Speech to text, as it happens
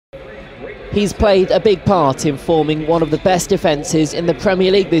He's played a big part in forming one of the best defences in the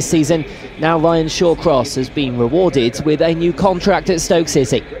Premier League this season. Now Ryan Shawcross has been rewarded with a new contract at Stoke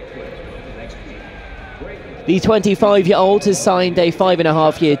City. The 25-year-old has signed a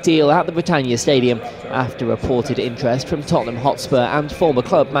 5.5-year deal at the Britannia Stadium after reported interest from Tottenham Hotspur and former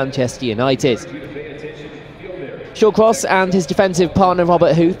club Manchester United. Shawcross and his defensive partner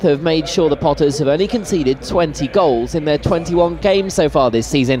Robert Huth have made sure the Potters have only conceded 20 goals in their 21 games so far this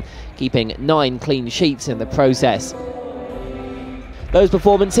season, keeping 9 clean sheets in the process. Those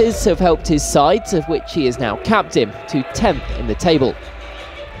performances have helped his side, of which he is now captain, to 10th in the table.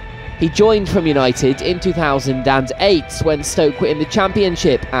 He joined from United in 2008 when Stoke were in the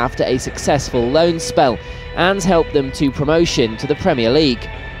Championship after a successful loan spell and helped them to promotion to the Premier League.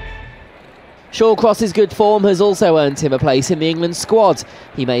 Shawcross's good form has also earned him a place in the England squad.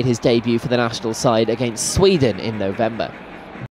 He made his debut for the national side against Sweden in November.